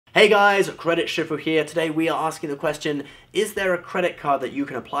Hey guys, Credit Shifu here. Today we are asking the question, is there a credit card that you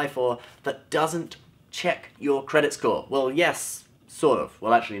can apply for that doesn't check your credit score? Well, yes, sort of.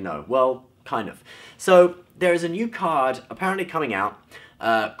 Well, actually no. Well, kind of. So there is a new card apparently coming out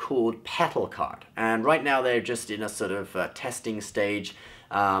called Petal Card. And right now they're just in a sort of testing stage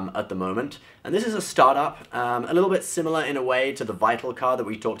at the moment. And this is a startup, a little bit similar in a way to the Vital card that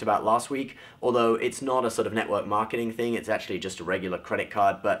we talked about last week, although it's not a sort of network marketing thing, it's actually just a regular credit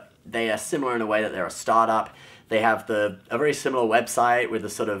card, but they are similar in a way that they're a startup. They have a very similar website with the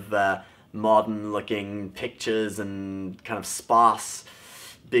sort of modern looking pictures and kind of sparse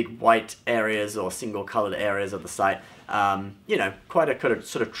big white areas or single colored areas of the site. You know, quite a kind of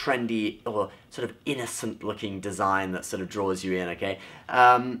sort of trendy or sort of innocent looking design that sort of draws you in, okay?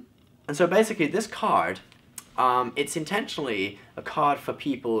 And so basically this card, it's intentionally a card for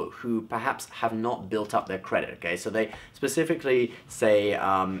people who perhaps have not built up their credit, okay? So they specifically say,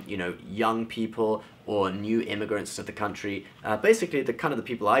 you know, young people or new immigrants to the country, basically the kind of the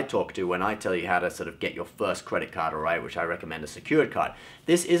people I talk to when I tell you how to sort of get your first credit card, all right, which I recommend a secured card.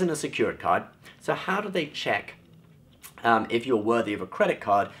 This isn't a secured card, so how do they check if you're worthy of a credit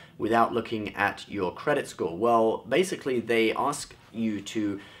card without looking at your credit score? Well, basically they ask you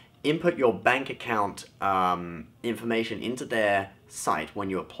to input your bank account information into their site when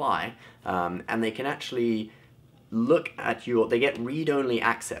you apply, and they can actually look at they get read-only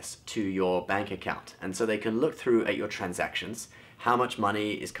access to your bank account, and so they can look through at your transactions, how much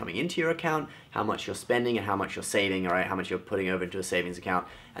money is coming into your account, how much you're spending, and how much you're saving, all right, how much you're putting over into a savings account,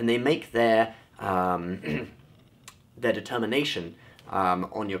 and they make their their determination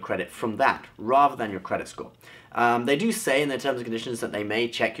on your credit from that, rather than your credit score. They do say in their terms and conditions that they may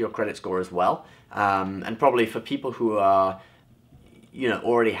check your credit score as well, and probably for people who are, you know,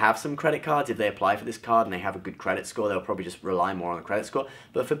 already have some credit cards, if they apply for this card and they have a good credit score, they'll probably just rely more on the credit score.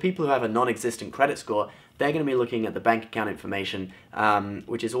 But for people who have a non-existent credit score, they're going to be looking at the bank account information,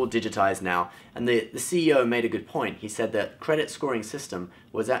 which is all digitized now. And the CEO made a good point. He said that credit scoring system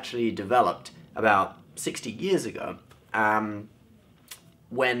was actually developed about 60 years ago,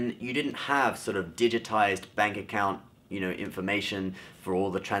 when you didn't have sort of digitized bank account, you know, information for all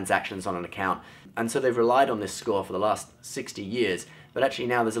the transactions on an account. And so they've relied on this score for the last 60 years, but actually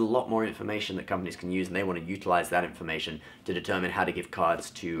now there's a lot more information that companies can use, and they want to utilize that information to determine how to give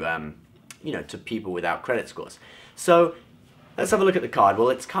cards to, you know, to people without credit scores. So let's have a look at the card. Well,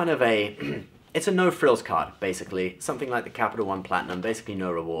 it's kind of a it's a no-frills card, basically. Something like the Capital One Platinum, basically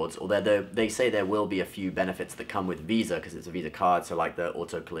no rewards, although they say there will be a few benefits that come with Visa, because it's a Visa card, so like the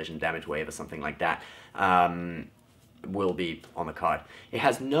auto collision damage waiver or something like that will be on the card. It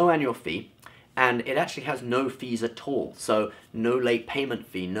has no annual fee, and it actually has no fees at all. So no late payment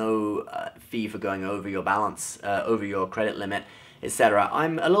fee, no fee for going over your balance, over your credit limit, etc.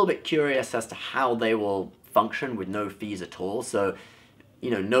 I'm a little bit curious as to how they will function with no fees at all. So, you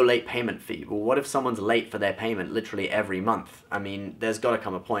know, no late payment fee. Well, what if someone's late for their payment literally every month? I mean, there's got to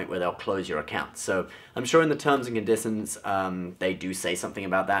come a point where they'll close your account. So I'm sure in the terms and conditions, they do say something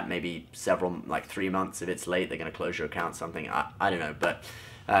about that. Maybe several, like 3 months, if it's late, they're going to close your account, something. I don't know, but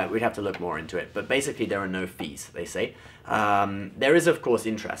we'd have to look more into it. But basically, there are no fees, they say. There is, of course,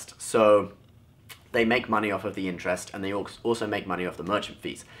 interest. So they make money off of the interest, and they also make money off the merchant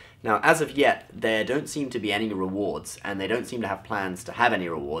fees. Now, as of yet, there don't seem to be any rewards, and they don't seem to have plans to have any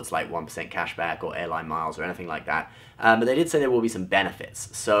rewards, like 1% cashback or airline miles or anything like that. But they did say there will be some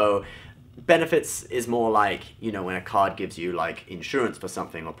benefits. So benefits is more like, you know, when a card gives you like insurance for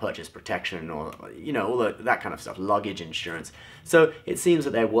something, or purchase protection, or, you know, all that kind of stuff, luggage insurance. So it seems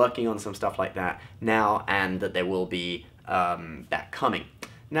that they're working on some stuff like that now, and that there will be that coming.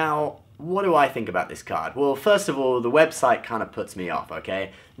 Now, what do I think about this card? Well, first of all, the website kind of puts me off,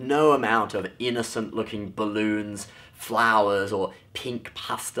 okay? No amount of innocent-looking balloons, flowers, or pink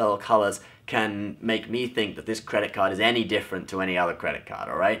pastel colors can make me think that this credit card is any different to any other credit card,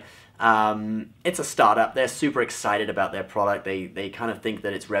 all right? It's a startup. They're super excited about their product. They kind of think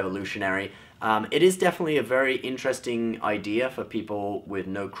that it's revolutionary. It is definitely a very interesting idea for people with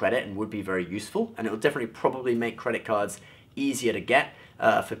no credit, and would be very useful, and it will definitely probably make credit cards easier to get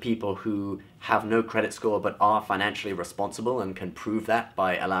for people who have no credit score but are financially responsible and can prove that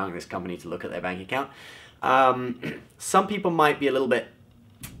by allowing this company to look at their bank account. Some people might be a little bit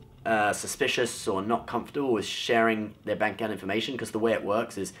suspicious or not comfortable with sharing their bank account information, because the way it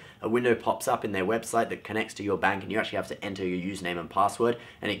works is a window pops up in their website that connects to your bank, and you actually have to enter your username and password,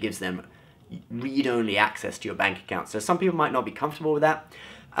 and it gives them read-only access to your bank account. So some people might not be comfortable with that.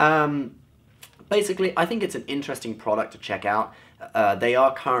 Basically, I think it's an interesting product to check out. They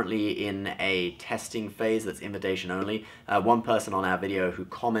are currently in a testing phase that's invitation only. One person on our video who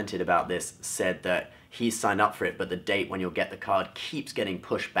commented about this said that he's signed up for it, but the date when you'll get the card keeps getting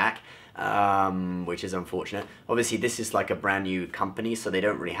pushed back, which is unfortunate. Obviously, this is like a brand new company, so they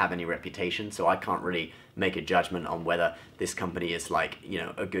don't really have any reputation, so I can't really make a judgment on whether this company is like, you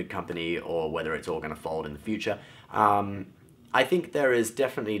know, a good company or whether it's all going to fold in the future. I think there is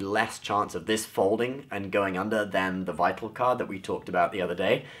definitely less chance of this folding and going under than the Vital card that we talked about the other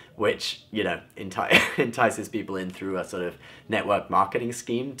day, which, you know, entices people in through a sort of network marketing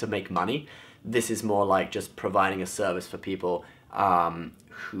scheme to make money. This is more like just providing a service for people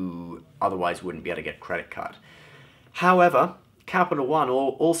who otherwise wouldn't be able to get a credit card. However, Capital One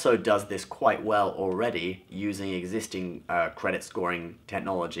also does this quite well already using existing credit scoring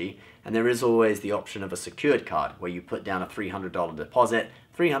technology, and there is always the option of a secured card where you put down a $300 deposit.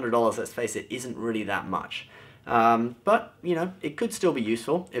 $300, let's face it, isn't really that much. But, you know, it could still be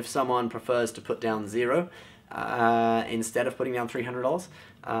useful if someone prefers to put down zero instead of putting down $300.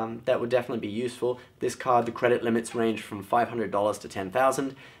 That would definitely be useful. This card, the credit limits range from $500 to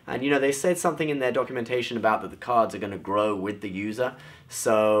 $10,000. And, you know, they said something in their documentation about that the cards are going to grow with the user.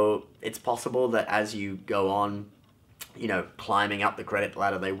 So it's possible that as you go on, you know, climbing up the credit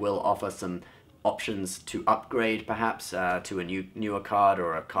ladder, they will offer some options to upgrade perhaps to a newer card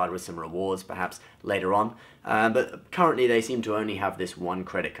or a card with some rewards perhaps later on. But currently they seem to only have this one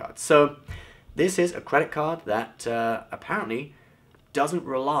credit card. So this is a credit card that apparently doesn't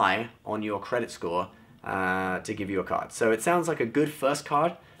rely on your credit score to give you a card. So it sounds like a good first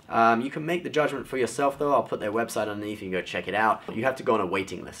card. You can make the judgment for yourself though. I'll put their website underneath, you can go check it out. You have to go on a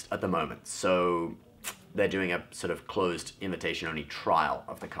waiting list at the moment. So they're doing a sort of closed invitation only trial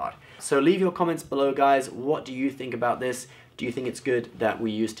of the card. So leave your comments below, guys. What do you think about this? Do you think it's good that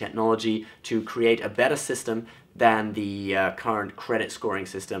we use technology to create a better system than the current credit scoring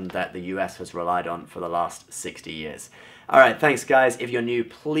system that the US has relied on for the last 60 years? All right, thanks guys. If you're new,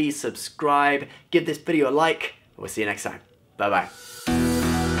 please subscribe. Give this video a like. We'll see you next time. Bye-bye.